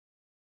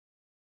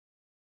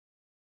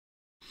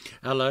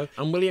Hello,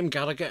 I'm William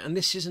Gallagher, and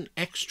this is an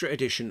extra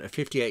edition of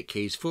 58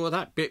 Keys for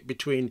that bit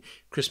between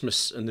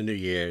Christmas and the New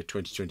Year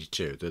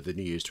 2022, the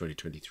New Year's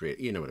 2023,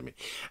 you know what I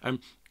mean.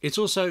 It's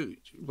also,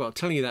 well,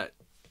 telling you that,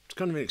 it's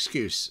kind of an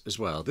excuse as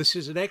well. This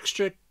is an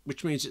extra,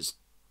 which means it's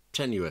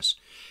tenuous.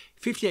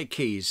 58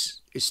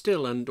 Keys is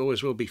still and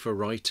always will be for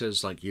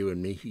writers like you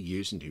and me who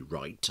use and who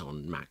write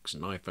on Macs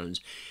and iPhones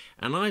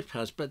and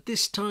iPads, but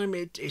this time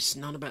it's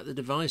not about the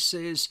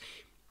devices,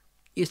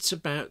 it's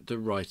about the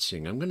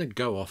writing. I'm going to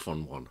go off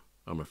on one,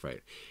 I'm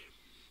afraid.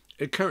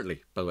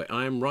 Currently, by the way,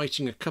 I am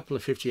writing a couple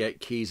of 58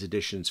 Keys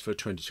editions for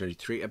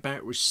 2023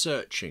 about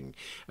researching,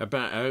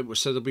 about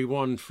so there'll be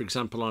one, for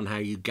example, on how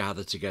you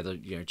gather together,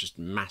 just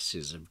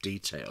masses of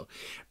detail,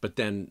 but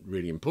then,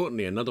 really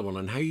importantly, another one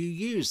on how you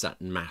use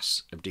that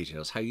mass of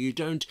details, how you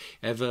don't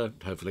ever,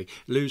 hopefully,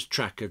 lose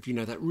track of,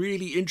 that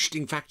really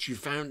interesting fact you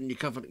found and you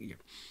covered.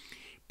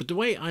 But the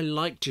way I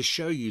like to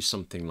show you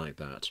something like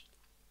that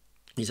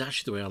is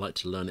actually the way I like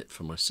to learn it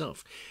for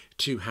myself,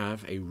 to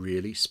have a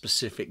really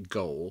specific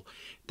goal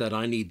that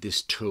I need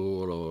this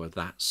tool or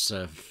that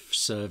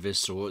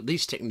service or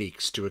these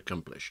techniques to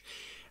accomplish.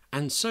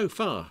 And so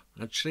far,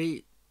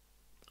 actually,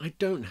 I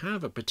don't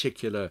have a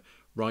particular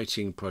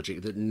writing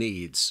project that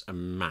needs a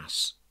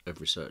mass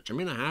of research. I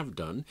mean, I have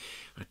done.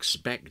 I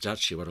expect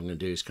actually what I'm going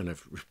to do is kind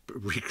of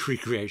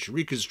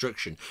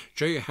reconstruction,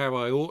 show you how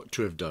I ought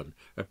to have done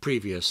a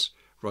previous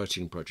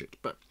writing project.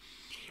 But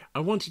I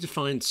wanted to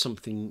find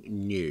something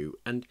new,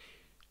 and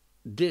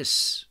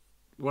this,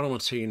 what I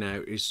want to tell you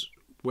now, is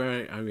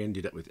where I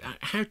ended up with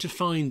how to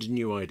find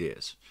new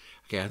ideas.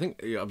 Okay, I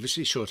think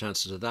obviously short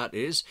answer to that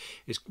is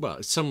well,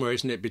 it's somewhere,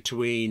 isn't it,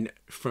 between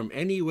from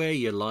anywhere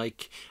you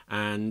like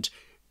and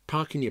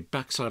parking your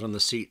backside on the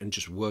seat and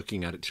just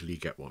working at it till you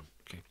get one.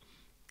 Okay,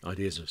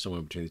 ideas are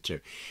somewhere between the two.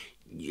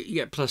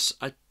 Yeah, plus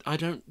I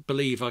don't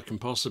believe I can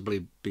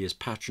possibly be as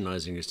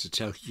patronizing as to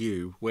tell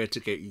you where to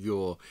get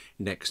your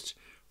next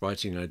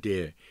writing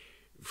idea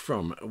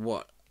from.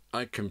 What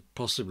I can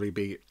possibly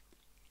be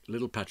a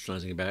little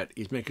patronizing about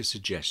is make a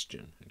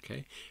suggestion,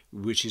 okay,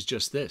 which is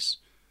just this: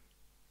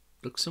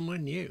 look somewhere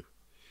new.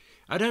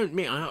 I don't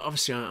mean,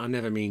 obviously I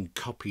never mean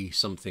copy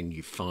something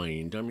you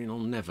find. I mean, I'll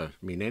never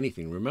mean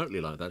anything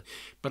remotely like that,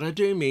 but I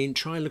do mean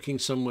try looking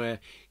somewhere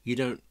you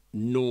don't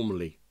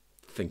normally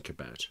think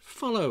about.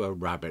 Follow a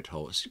rabbit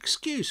hole.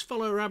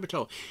 Follow a rabbit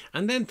hole,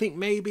 and then think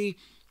maybe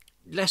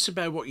less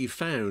about what you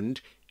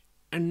found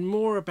and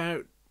more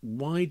about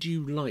why do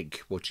you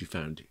like what you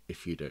found,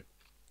 if you do.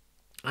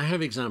 I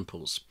have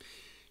examples.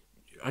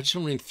 I just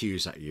want to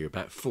enthuse at you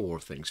about four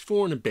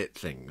and a bit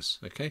things,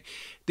 okay?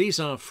 These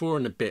are 4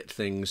 and a bit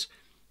things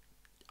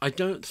I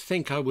don't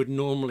think I would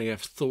normally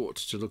have thought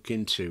to look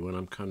into when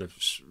I'm kind of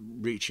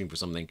reaching for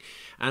something.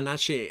 And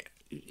actually,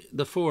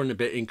 the 4 and a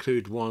bit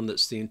include one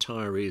that's the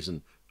entire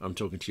reason I'm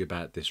talking to you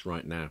about this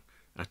right now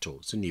at all.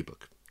 It's a new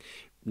book.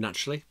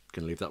 Naturally,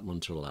 going to leave that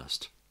one till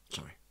last.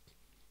 Sorry.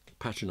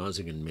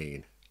 Patronising and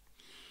mean.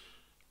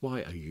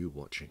 Why are you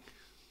watching?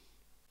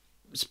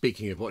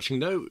 Speaking of watching,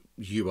 though,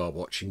 you are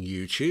watching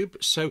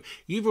YouTube. So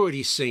you've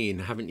already seen,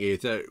 haven't you,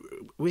 that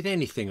with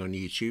anything on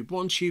YouTube,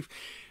 once you've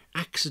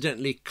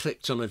accidentally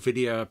clicked on a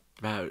video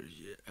about,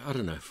 I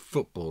don't know,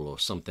 football or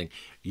something,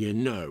 you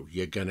know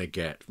you're going to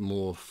get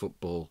more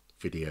football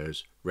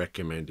videos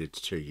recommended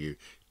to you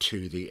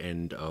to the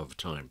end of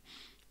time.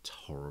 It's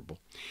horrible.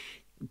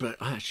 But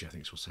actually, I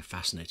think it's also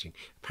fascinating.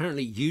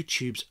 Apparently,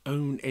 YouTube's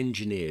own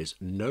engineers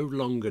no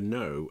longer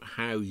know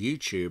how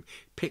YouTube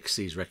picks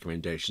these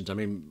recommendations. I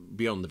mean,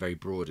 beyond the very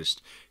broadest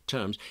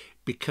terms,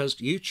 because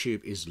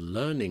YouTube is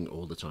learning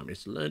all the time.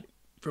 It's learned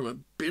from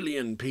 1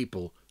 billion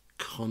people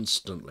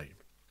constantly.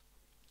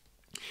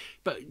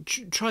 But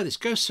try this.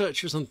 Go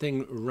search for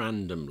something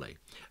randomly.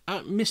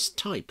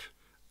 Mistype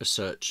a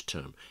search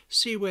term.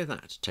 See where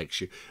that takes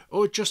you.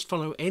 Or just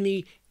follow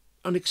any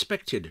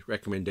unexpected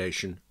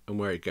recommendation and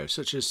where it goes,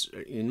 such as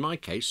in my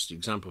case,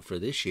 example for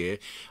this year,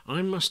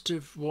 I must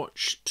have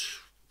watched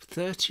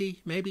 30,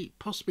 maybe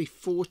possibly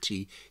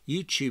 40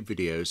 YouTube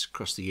videos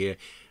across the year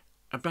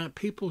about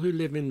people who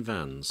live in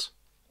vans.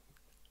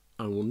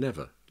 I will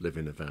never live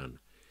in a van,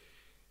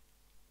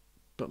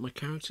 but my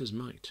characters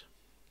might.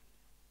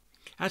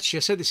 Actually,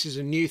 I said this is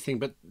a new thing,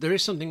 but there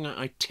is something that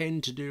I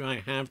tend to do, I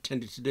have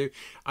tended to do.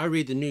 I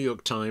read the New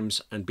York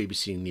Times and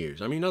BBC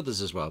News. I mean,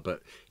 others as well,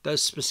 but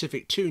those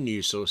specific 2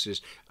 news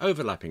sources,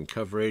 overlapping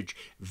coverage,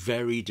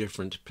 very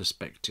different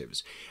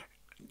perspectives.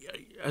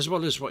 As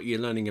well as what you're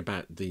learning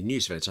about the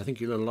news events, I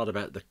think you learn a lot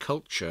about the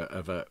culture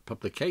of a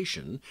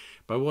publication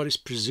by what is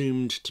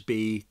presumed to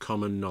be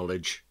common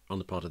knowledge on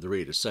the part of the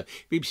readers. So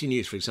BBC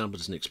News, for example,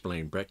 doesn't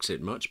explain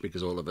Brexit much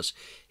because all of us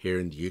here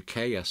in the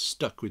UK are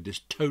stuck with this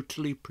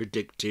totally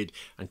predicted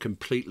and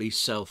completely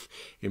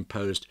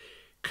self-imposed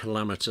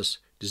calamitous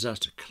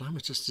disaster.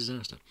 Calamitous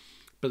disaster.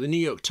 But the New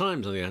York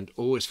Times, on the other hand,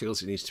 always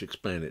feels it needs to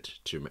explain it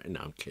to me. No,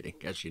 I'm kidding.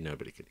 Actually,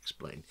 nobody can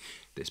explain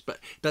this. But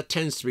that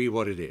tends to be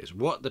what it is.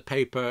 What the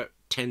paper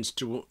tends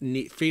to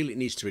feel it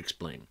needs to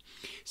explain.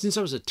 Since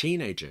I was a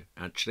teenager,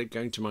 actually,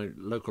 going to my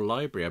local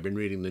library, I've been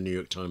reading the New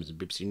York Times and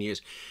BBC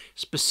News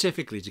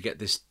specifically to get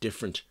this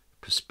different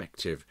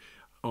perspective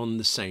on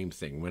the same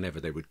thing whenever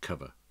they would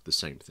cover the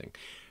same thing.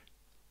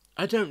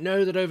 I don't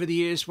know that over the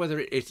years whether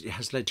it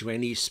has led to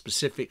any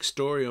specific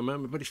story or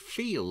moment, but it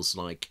feels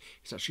like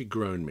it's actually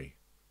grown me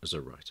as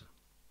a writer.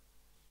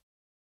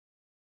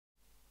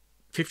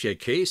 58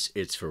 Keys,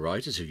 it's for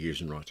writers who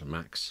use and write on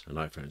Macs and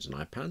iPhones and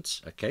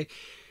iPads. Okay,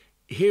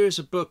 here's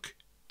a book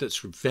that's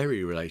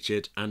very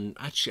related, and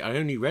actually I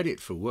only read it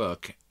for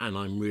work, and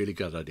I'm really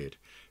glad I did.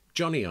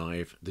 Jony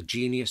Ive, The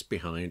Genius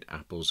Behind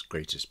Apple's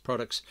Greatest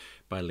Products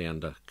by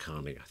Leander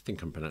Carney. I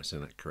think I'm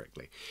pronouncing that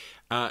correctly.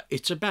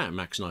 It's about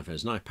Macs and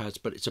iPhones and iPads,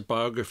 but it's a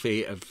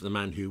biography of the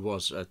man who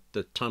was, at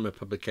the time of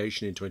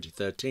publication in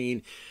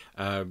 2013,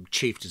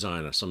 chief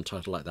designer, some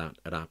title like that,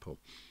 at Apple.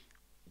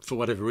 For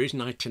whatever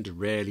reason, I tend to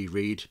rarely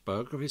read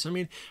biographies. I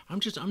mean,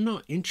 I'm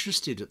not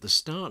interested at the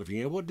start of it.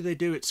 You know, what did they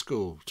do at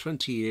school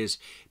 20 years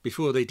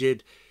before they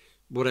did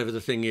whatever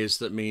the thing is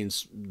that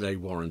means they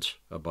warrant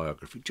a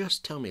biography?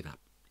 Just tell me that.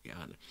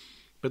 Yeah,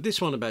 but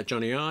this one about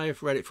Jony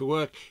Ive, read it for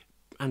work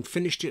and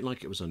finished it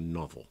like it was a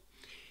novel.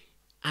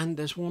 And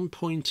there's one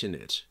point in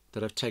it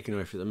that I've taken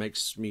away from it that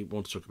makes me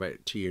want to talk about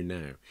it to you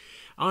now.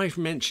 Ive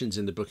mentions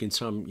in the book, in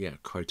some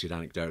quoted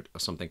anecdote or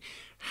something,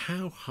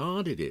 how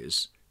hard it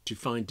is to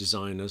find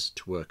designers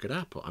to work at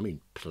Apple. I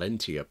mean,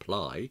 plenty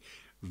apply,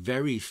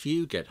 very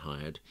few get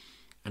hired,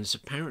 and it's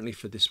apparently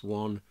for this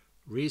one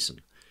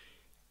reason.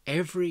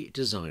 Every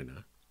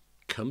designer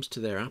comes to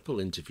their Apple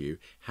interview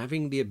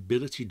having the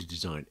ability to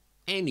design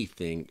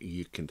anything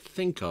you can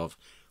think of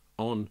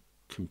on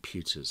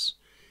computers.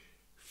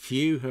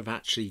 Few have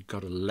actually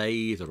got a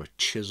lathe or a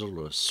chisel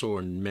or a saw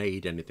and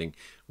made anything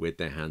with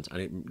their hands,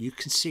 and you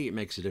can see it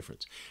makes a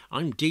difference.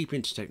 I'm deep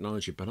into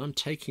technology, but I'm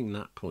taking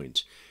that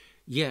point.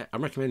 Yeah,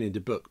 I'm recommending the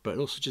book, but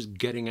also just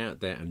getting out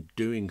there and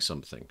doing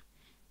something.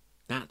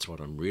 That's what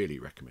I'm really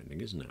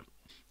recommending, isn't it?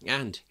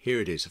 And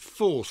here it is,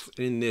 fourth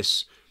in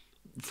this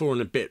 4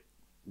 and a bit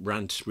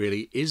rant,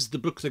 really, is the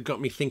book that got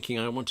me thinking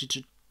I wanted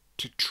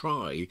to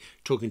try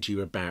talking to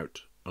you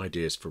about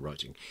ideas for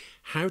writing.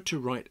 How to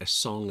Write a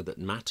Song That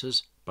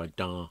Matters by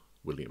Dar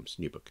Williams,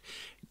 new book.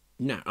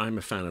 Now, I'm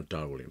a fan of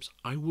Dar Williams.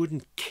 I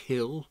wouldn't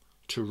kill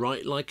to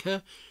write like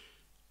her,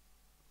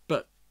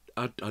 but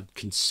I'd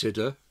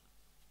consider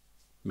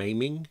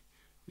maiming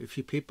a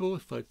few people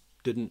if I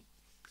didn't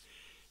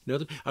know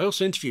them. I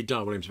also interviewed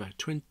Dar Williams about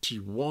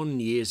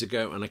 21 years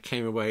ago, and I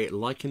came away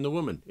liking the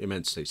woman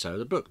immensely. So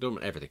the book, the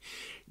woman, everything.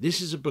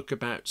 This is a book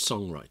about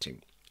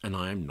songwriting, and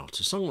I am not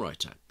a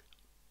songwriter.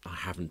 I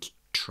haven't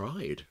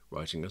tried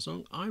writing a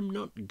song. I'm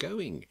not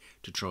going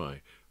to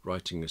try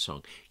writing a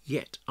song.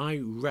 Yet I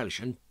relish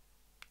and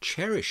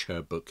cherish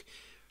her book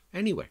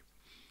anyway.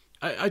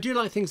 I do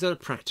like things that are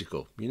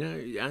practical, you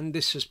know, and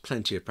this has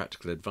plenty of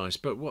practical advice,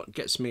 but what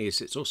gets me is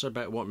it's also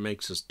about what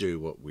makes us do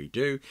what we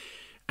do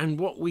and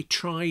what we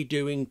try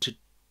doing to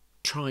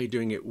try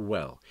doing it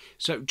well.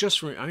 So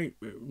just, I'm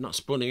not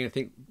spoiling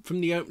anything,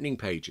 from the opening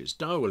pages,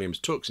 Dar Williams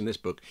talks in this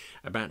book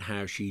about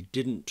how she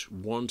didn't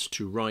want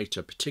to write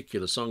a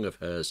particular song of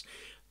hers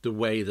the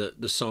way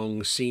that the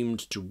song seemed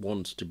to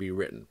want to be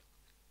written.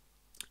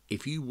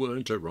 If you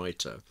weren't a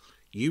writer,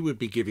 you would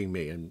be giving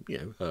me and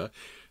her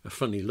a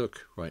funny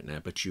look right now,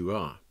 but you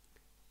are.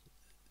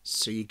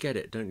 So you get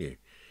it, don't you?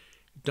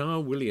 Dar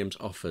Williams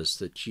offers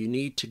that you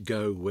need to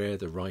go where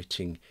the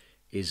writing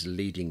is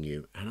leading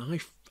you, and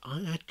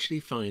I actually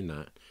find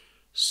that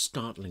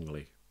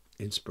startlingly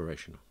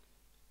inspirational.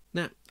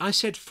 Now, I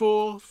said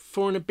four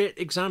and a bit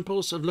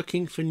examples of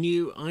looking for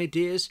new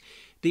ideas.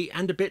 The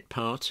and a bit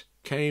part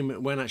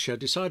came when actually I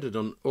decided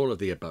on all of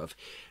the above.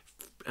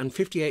 And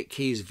 58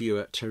 Keys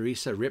viewer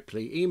Teresa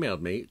Ripley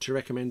emailed me to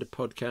recommend a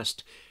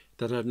podcast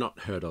that I've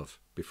not heard of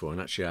before,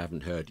 and actually I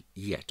haven't heard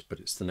yet, but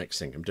it's the next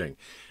thing I'm doing.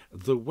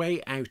 The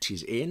Way Out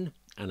is In,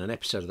 and an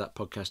episode of that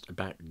podcast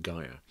about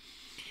Gaia.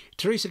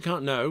 Teresa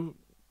can't know,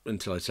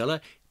 until I tell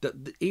her,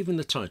 that even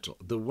the title,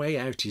 The Way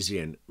Out is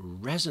In,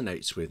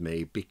 resonates with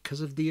me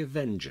because of the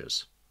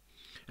Avengers.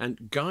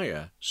 And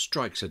Gaia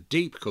strikes a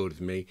deep chord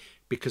with me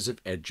because of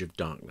Edge of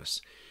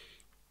Darkness.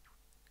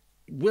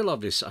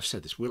 I've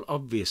said this, we'll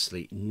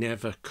obviously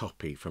never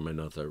copy from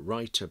another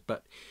writer,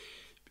 but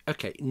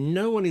okay,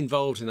 no one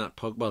involved in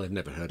that well, they've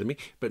never heard of me,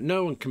 but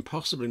no one can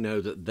possibly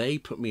know that they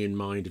put me in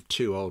mind of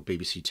 2 old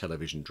BBC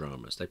television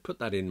dramas. They put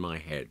that in my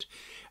head.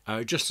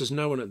 Just as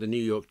no one at the New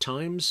York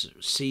Times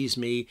sees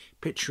me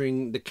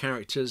picturing the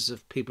characters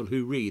of people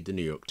who read the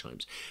New York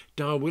Times.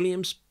 Dar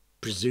Williams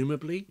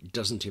presumably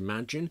doesn't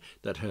imagine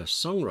that her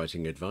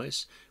songwriting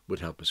advice would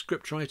help a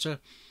scriptwriter,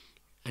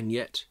 and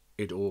yet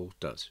it all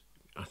does.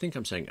 I think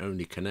I'm saying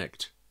only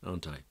connect,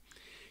 aren't I?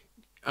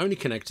 Only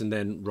connect and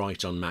then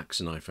write on Macs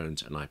and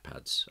iPhones and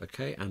iPads,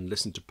 okay? And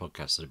listen to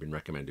podcasts that have been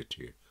recommended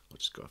to you. I'll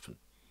just go off and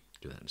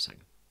do that in a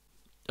second.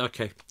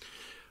 Okay,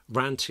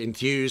 rant,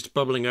 enthused,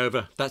 bubbling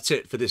over. That's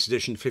it for this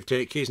edition,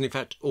 58 Keys, and in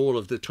fact, all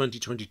of the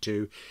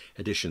 2022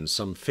 editions,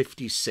 some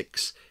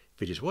 56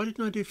 videos. Why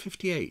didn't I do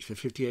 58 for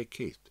 58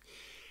 Keys?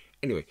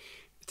 Anyway,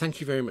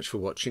 thank you very much for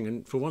watching,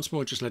 and for once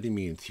more, just letting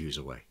me enthuse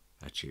away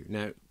at you.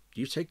 Now,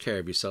 you take care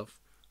of yourself.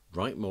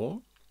 Write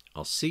more.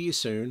 I'll see you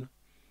soon.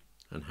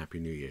 and Happy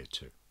New Year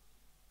too.